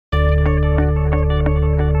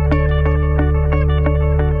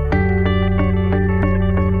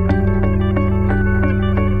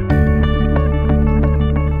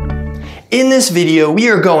In this video, we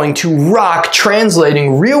are going to rock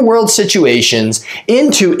translating real-world situations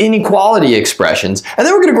into inequality expressions, and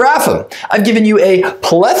then we're going to graph them. I've given you a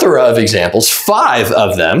plethora of examples, 5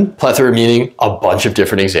 of them, plethora meaning a bunch of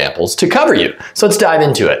different examples, to cover you. So let's dive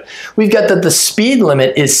into it. We've got that the speed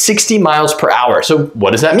limit is 60 miles per hour. So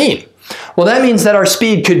what does that mean? Well, that means that our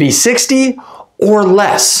speed could be 60 or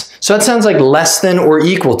less. So that sounds like less than or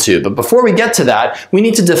equal to, but before we get to that, we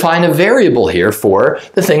need to define a variable here for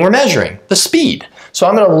the thing we're measuring, the speed. So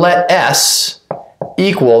I'm going to let s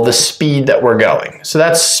equal the speed that we're going. So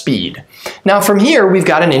that's speed. Now from here, we've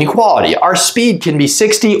got an inequality. Our speed can be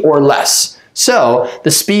 60 or less. So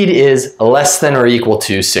the speed is less than or equal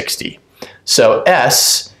to 60. So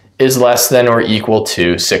s is less than or equal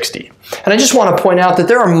to 60. And I just want to point out that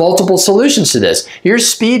there are multiple solutions to this. Your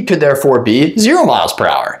speed could therefore be 0 miles per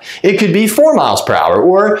hour. It could be 4 miles per hour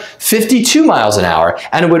or 52 miles an hour,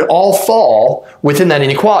 and it would all fall within that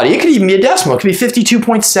inequality. It could even be a decimal. It could be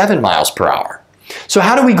 52.7 miles per hour. So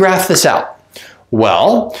how do we graph this out?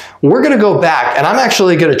 Well, we're going to go back, and I'm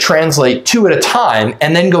actually going to translate 2 at a time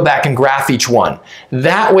and then go back and graph each one.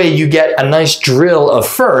 That way you get a nice drill of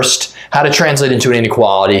first how to translate into an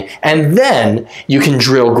inequality, and then you can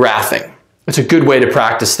drill graphing. It's a good way to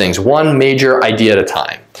practice things, one major idea at a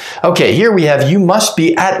time. Okay, here we have you must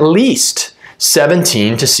be at least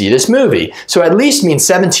 17 to see this movie. So at least means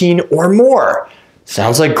 17 or more.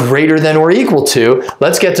 Sounds like greater than or equal to.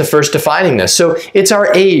 Let's get to first defining this. So it's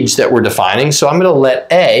our age that we're defining. So I'm going to let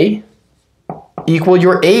A equal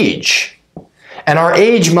your age. And our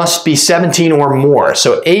age must be 17 or more.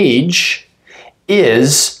 So age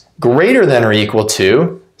is greater than or equal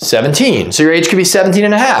to 17. So your age could be 17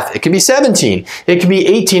 and a half. It could be 17. It could be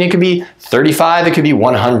 18. It could be 35. It could be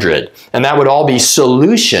 100. And that would all be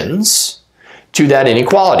solutions to that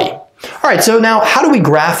inequality. All right, so now how do we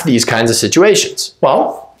graph these kinds of situations?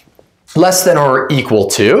 Well, less than or equal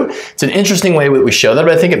to. It's an interesting way that we show that,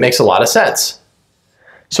 but I think it makes a lot of sense.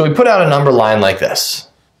 So we put out a number line like this.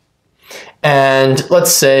 And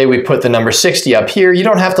let's say we put the number 60 up here. You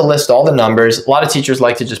don't have to list all the numbers. A lot of teachers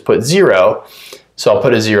like to just put 0. So I'll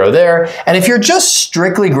put a 0 there. And if you're just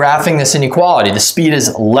strictly graphing this inequality, the speed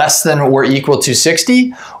is less than or equal to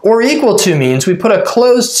 60, or equal to means we put a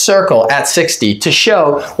closed circle at 60 to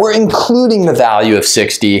show we're including the value of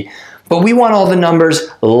 60, but we want all the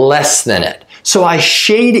numbers less than it. So I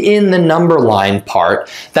shade in the number line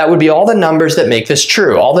part. That would be all the numbers that make this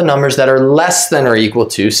true, all the numbers that are less than or equal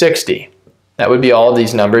to 60. That would be all of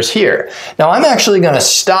these numbers here. Now I'm actually going to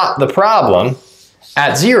stop the problem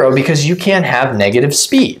at 0 because you can't have negative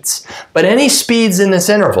speeds. But any speeds in this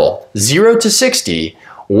interval, 0 to 60,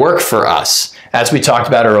 work for us, as we talked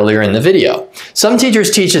about earlier in the video. Some teachers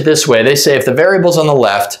teach it this way. They say if the variable's on the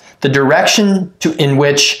left, the direction in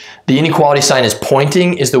which the inequality sign is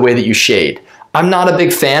pointing is the way that you shade. I'm not a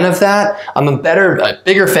big fan of that. I'm a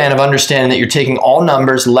bigger fan of understanding that you're taking all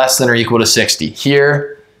numbers less than or equal to 60.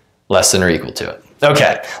 Here, less than or equal to it.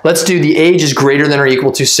 Okay, let's do the age is greater than or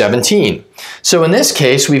equal to 17. So in this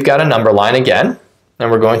case, we've got a number line again,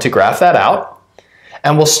 and we're going to graph that out.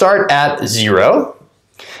 And we'll start at 0.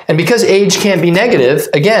 And because age can't be negative,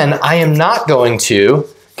 again, I am not going to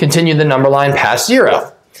continue the number line past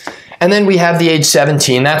 0. And then we have the age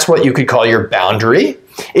 17. That's what you could call your boundary.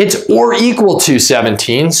 It's or equal to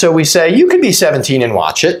 17. So we say you could be 17 and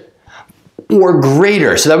watch it. Or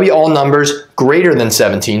greater, so that would be all numbers greater than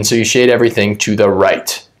 17, so you shade everything to the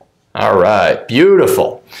right. All right,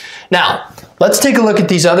 beautiful. Now, let's take a look at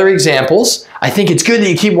these other examples. I think it's good that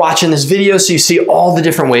you keep watching this video so you see all the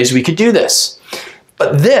different ways we could do this.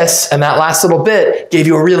 But this and that last little bit gave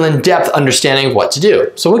you a real in-depth understanding of what to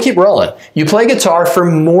do. So we'll keep rolling. You play guitar for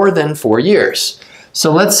more than 4 years.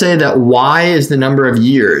 So let's say that y is the number of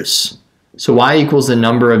years. So y equals the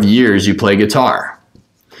number of years you play guitar.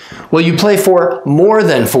 Well, you play for more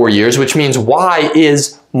than 4 years, which means y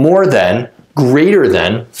is more than, greater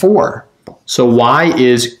than 4. So y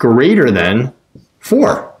is greater than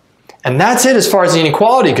 4. And that's it as far as the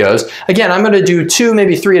inequality goes. Again, I'm going to do 2,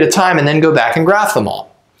 maybe 3 at a time, and then go back and graph them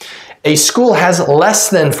all. A school has less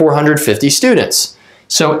than 450 students.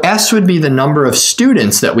 So S would be the number of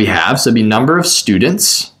students that we have. So it'd be number of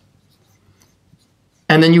students.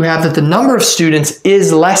 And then you have that the number of students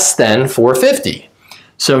is less than 450.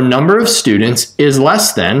 So number of students is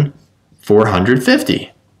less than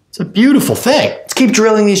 450. It's a beautiful thing. Let's keep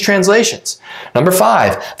drilling these translations. Number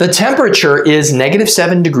 5, the temperature is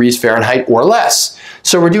 -7 degrees Fahrenheit or less.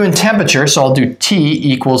 So we're doing temperature, so I'll do T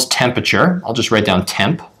equals temperature. I'll just write down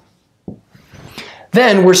temp.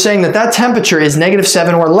 Then we're saying that that temperature is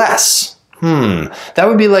 -7 or less. That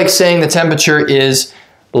would be like saying the temperature is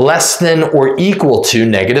less than or equal to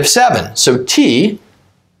negative 7. So t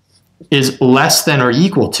is less than or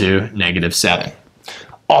equal to negative 7.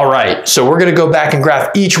 All right, so we're going to go back and graph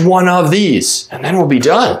each one of these, and then we'll be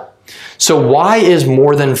done. So y is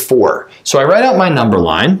more than 4. So I write out my number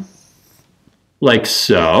line, like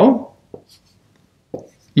so.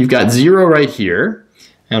 You've got 0 right here,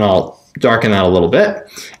 and I'll darken that a little bit.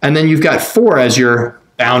 And then you've got 4 as your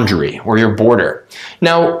boundary or your border.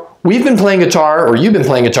 Now, we've been playing guitar, or you've been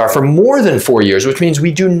playing guitar for more than 4 years, which means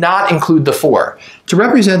we do not include the 4. To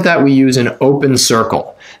represent that, we use an open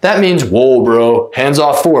circle. That means, whoa, bro, hands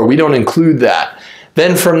off 4. We don't include that.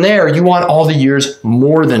 Then from there, you want all the years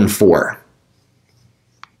more than 4.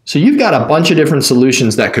 So you've got a bunch of different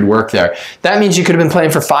solutions that could work there. That means you could have been playing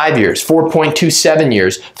for 5 years, 4.27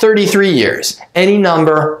 years, 33 years, any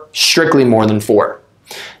number strictly more than 4.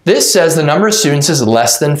 This says the number of students is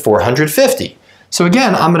less than 450. So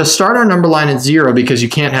again, I'm going to start our number line at 0 because you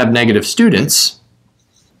can't have negative students.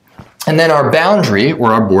 And then our boundary,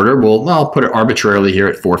 or our border, I'll put it arbitrarily here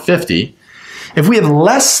at 450. If we have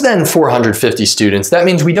less than 450 students, that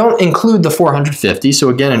means we don't include the 450, so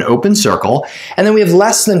again, an open circle. And then we have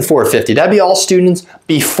less than 450. That'd be all students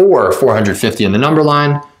before 450 in the number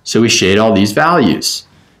line, so we shade all these values.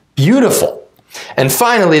 Beautiful. And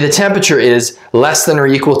finally, the temperature is less than or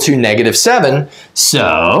equal to negative 7,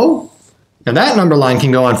 so now that number line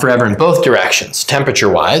can go on forever in both directions,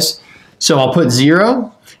 temperature-wise. So I'll put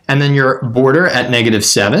 0, and then your border at negative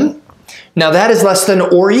 7. Now that is less than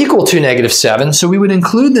or equal to negative 7, so we would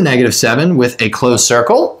include the negative 7 with a closed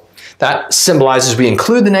circle. That symbolizes we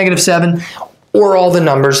include the negative 7 or all the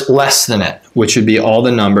numbers less than it, which would be all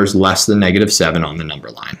the numbers less than negative 7 on the number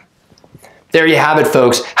line. There you have it,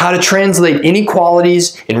 folks, how to translate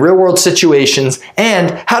inequalities in real-world situations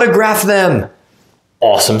and how to graph them.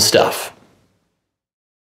 Awesome stuff.